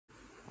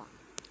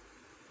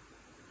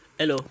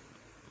Hello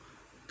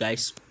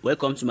guys,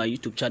 welcome to my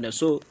YouTube channel.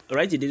 So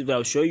right in this video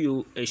I'll show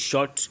you a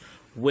short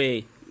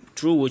way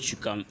through which you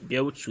can be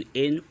able to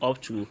earn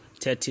up to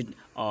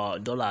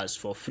 $30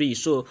 for free.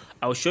 So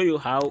I'll show you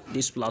how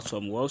this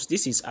platform works.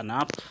 This is an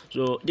app.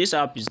 So this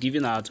app is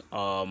giving out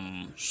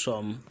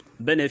some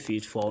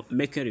benefit for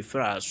making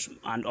referrals,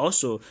 and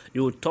also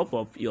you will top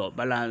up your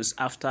balance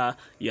after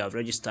you have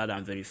registered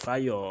and verify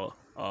your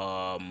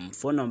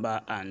phone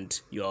number and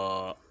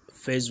your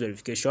face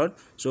verification.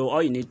 So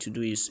all you need to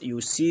do is, you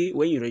see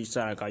when you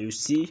register an account, you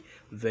see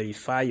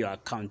verify your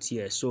account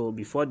here. So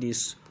before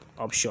this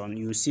option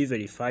you see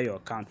verify your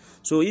account.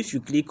 So if you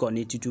click on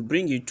it, it will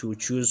bring you to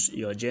choose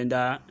your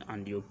gender,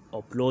 and you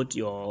upload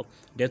your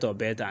date of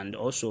birth, and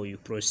also you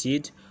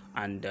proceed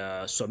and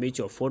submit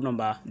your phone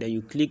number. Then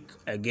you click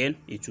again,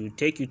 it will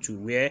take you to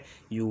where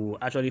you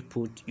actually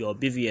put your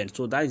BVN.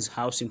 So that is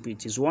how simple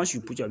it is. Once you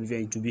put your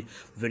BVN, it will be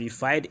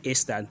verified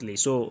instantly.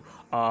 So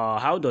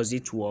how does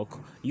it work?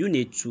 You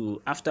need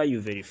to, after you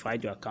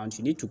verified your account,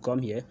 you need to come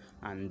here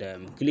and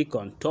click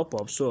on top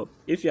up. So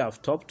if you have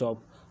topped up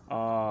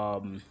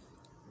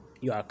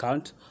your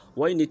account,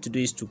 what you need to do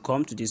is to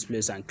come to this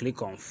place and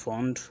click on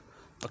fund.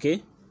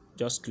 Okay,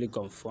 just click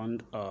on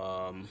fund.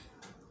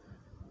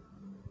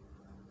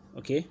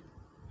 Okay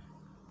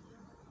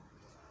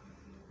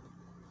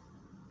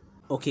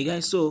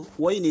guys, so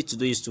what you need to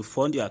do is to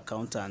fund your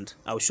account, and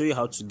I'll show you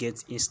how to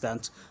get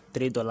instant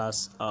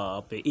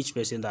 $3 per each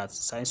person that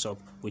signs up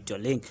with your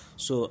link.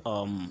 So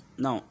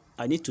now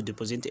I need to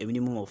deposit a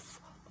minimum of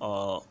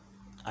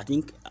I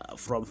think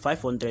from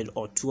 500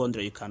 or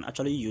 200. You can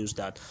actually use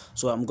that.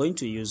 So I'm going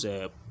to use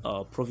a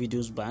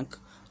Providence Bank.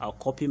 I'll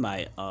copy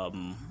my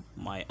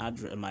my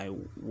address, my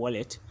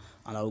wallet,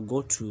 and I'll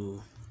go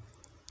to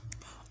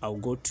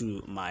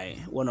my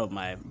one of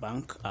my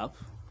bank app.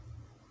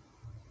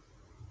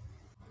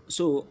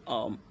 So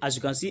as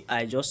you can see,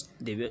 I just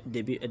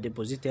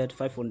deposited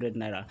 500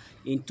 naira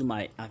into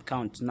my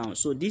account now.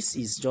 So this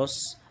is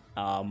just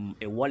a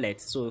wallet.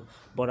 So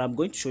but I'm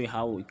going to show you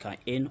how we can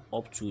earn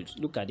up to it.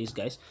 Look at this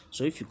guys.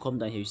 So if you come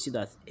down here, you see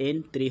that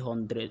earn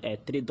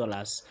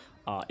 $3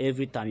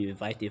 every time you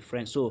invite a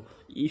friend. So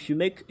if you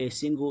make a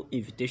single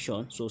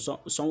invitation, so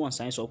someone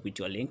signs up with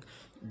your link,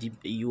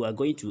 you are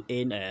going to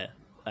earn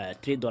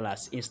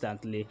 $3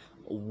 instantly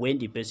when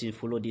the person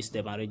follow this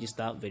step and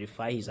register,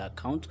 verify his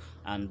account,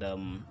 and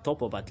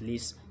top up at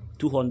least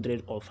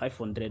 200 or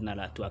 500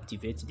 naira to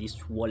activate this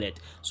wallet.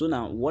 So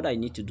now what I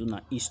need to do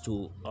now is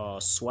to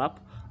swap.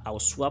 I'll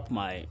swap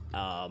my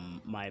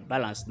my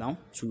balance now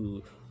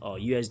to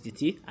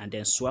USDT, and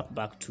then swap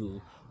back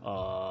to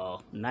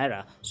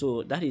naira.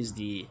 So that is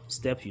the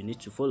step you need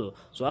to follow.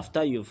 So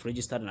after you've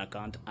registered an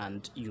account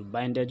and you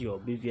binded your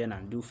BVN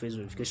and do face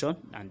verification,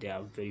 and they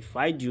have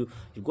verified you,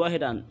 you go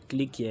ahead and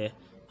click here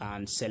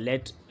and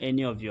select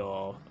any of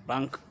your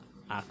bank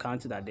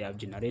account that they have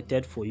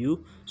generated for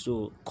you.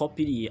 So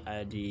copy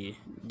the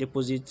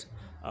deposit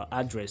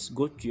address,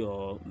 go to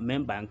your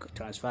main bank,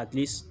 transfer at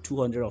least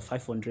 200 or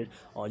 500,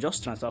 or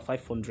just transfer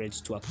 500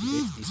 to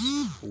activate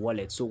this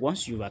wallet. So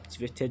once you've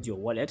activated your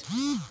wallet,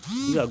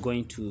 you are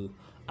going to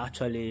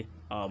actually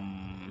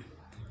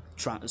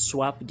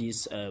swap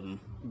this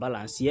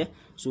balance here.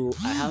 So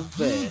I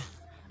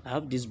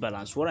have this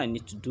balance. What I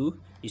need to do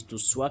is to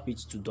swap it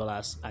to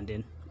dollars and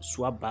then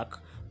swap back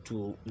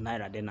to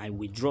naira, then I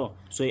withdraw.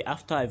 So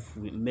after I've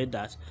made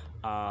that,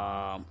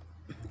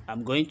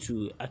 I'm going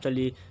to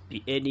actually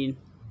be earning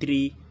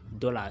 $3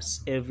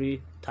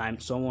 every time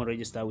someone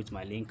register with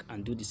my link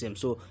and do the same.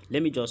 So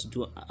let me just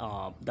do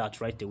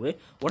that right away.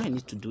 What I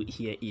need to do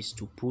here is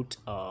to put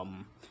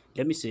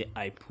let me say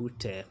I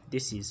put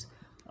this is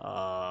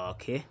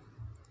okay,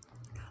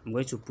 I'm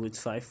going to put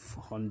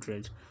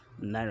 500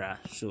 naira.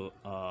 So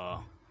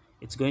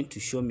it's going to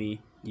show me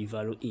the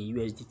value in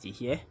USDT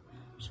here.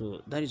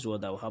 So that is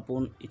what will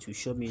happen. It will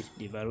show me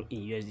the value in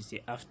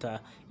USDT after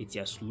it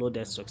has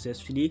loaded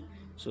successfully.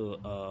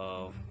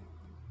 So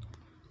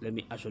let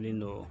me actually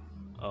know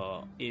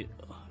how it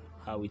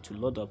will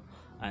load up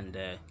and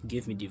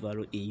give me the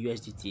value in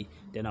USDT.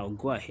 Then I'll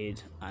go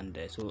ahead and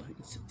so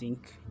it's, I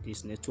think,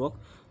 this network.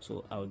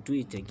 So I'll do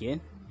it again.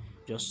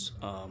 Just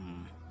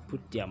put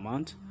the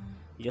amount.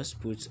 Just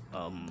put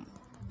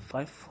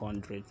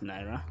 500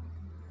 naira.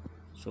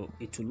 So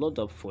it will load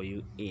up for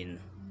you in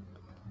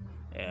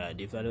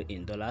the value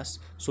in dollars.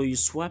 So you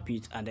swap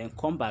it and then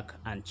come back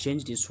and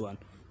change this one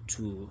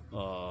to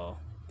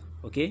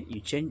okay, you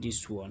change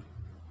this one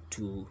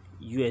to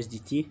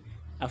USDT.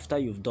 After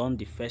you've done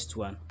the first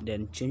one,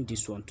 then change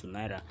this one to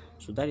naira.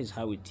 So that is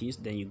how it is.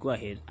 Then you go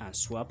ahead and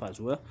swap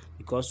as well,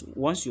 because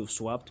once you've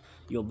swapped,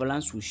 your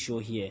balance will show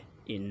here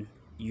in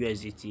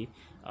USDT.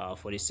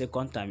 For the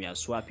second time you are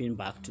swapping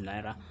back to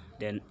naira,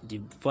 then the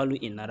value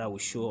in naira will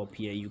show up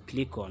here. You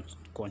click on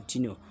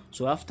continue.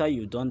 So after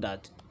you've done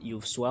that,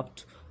 you've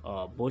swapped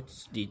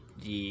both the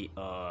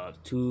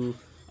two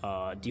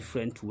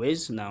different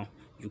ways. Now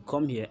you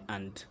come here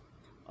and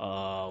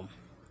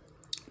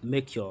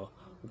make your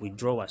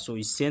withdrawal. So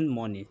you send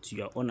money to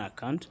your own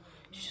account.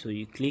 So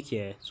you click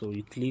here, so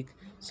you click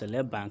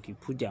select bank, you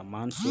put the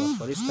amount. So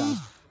for instance,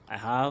 I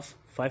have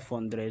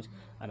 500,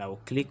 and I will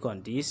click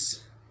on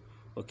this.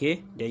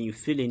 Okay, then you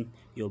fill in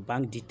your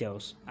bank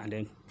details and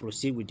then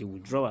proceed with the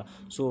withdrawal.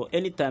 So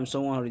anytime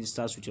someone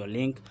registers with your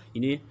link,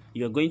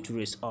 you're going to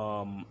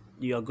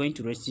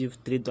receive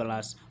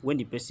 $3 when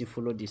the person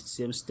follow the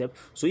same step.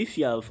 So if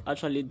you have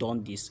actually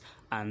done this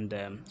and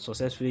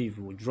successfully you've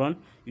withdrawn,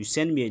 you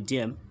send me a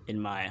DM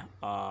in my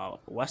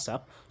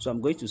WhatsApp. So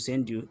I'm going to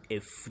send you a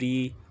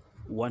free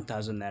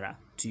 1,000 naira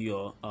to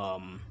your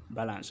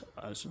balance.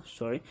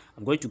 Sorry,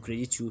 I'm going to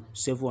credit you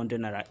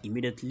 700 naira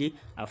immediately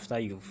after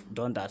you've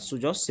done that. So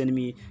just send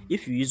me,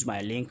 if you use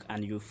my link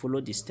and you follow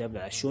the step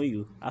that I show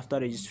you, after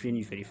registering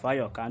you verify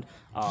your account,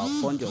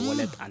 fund your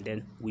wallet, and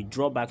then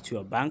withdraw back to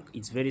your bank.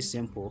 It's very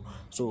simple.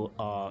 So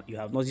you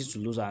have nothing to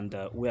lose, and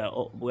we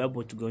are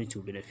both going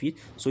to benefit.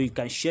 So you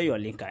can share your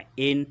link and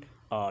earn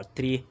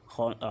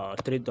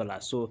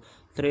 $3. So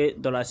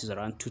 $3 is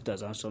around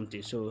 2,000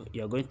 something. So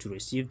you're going to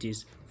receive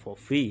this for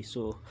free.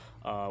 So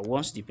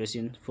once the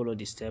person follow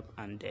the step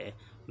and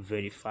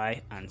verify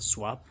and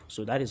swap,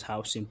 so that is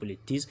how simple it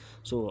is.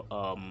 So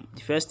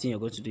the first thing you're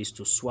going to do is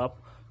to swap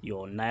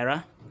your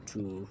naira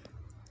to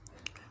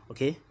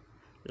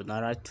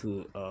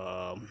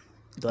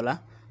dollar.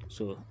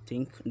 So I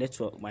think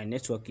my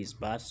network is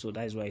bad, so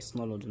that is why it's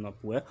not loading up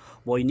well.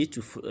 But you need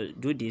to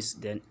do this,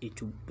 then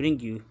it will bring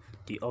you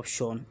the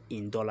option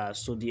in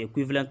dollars. So the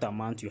equivalent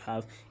amount you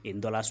have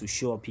in dollars will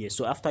show up here.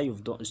 So after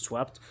you've done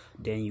swapped,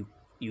 then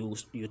you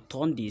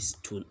turn this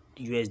to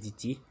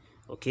USDT.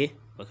 Okay,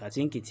 but I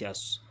think it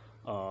has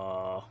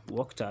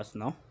worked out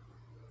now.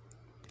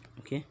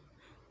 Okay,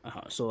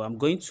 so I'm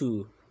going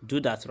to do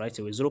that right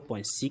away.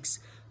 0.6.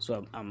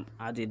 So I'm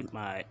adding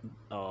my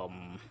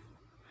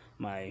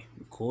my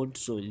code,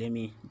 so let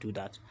me do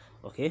that.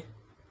 Okay,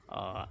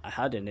 I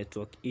had a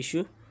network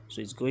issue,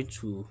 so it's going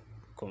to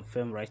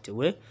confirm right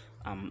away.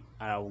 I'm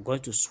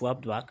going to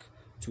swap back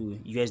to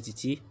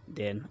USDT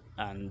then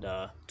and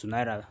to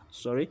naira,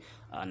 sorry,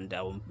 and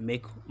I will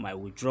make my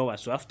withdrawal.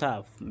 So after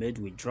I've made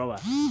withdrawal,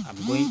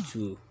 I'm going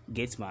to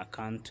get my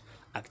account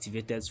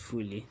activated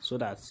fully so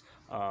that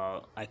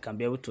I can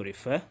be able to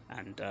refer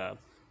and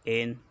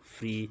earn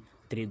free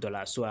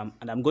 $3. So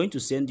I'm going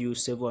to send you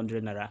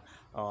 700 naira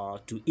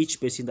to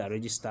each person that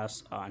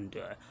registers and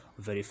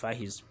verify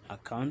his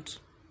account.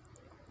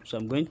 So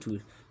I'm going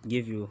to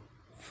give you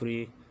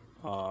free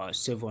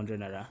 700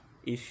 naira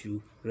if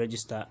you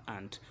register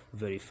and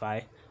verify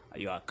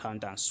your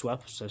account and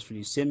swap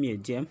successfully. Send me a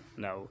DM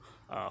and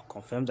I'll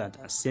confirm that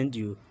and send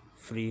you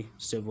free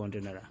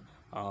 700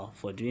 naira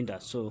for doing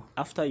that. So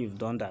after you've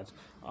done that,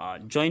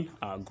 join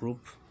our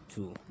group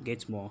to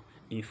get more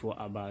info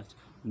about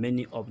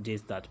many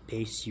updates that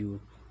pays you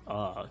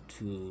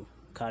to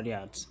carry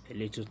out a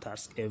little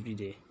task every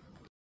day.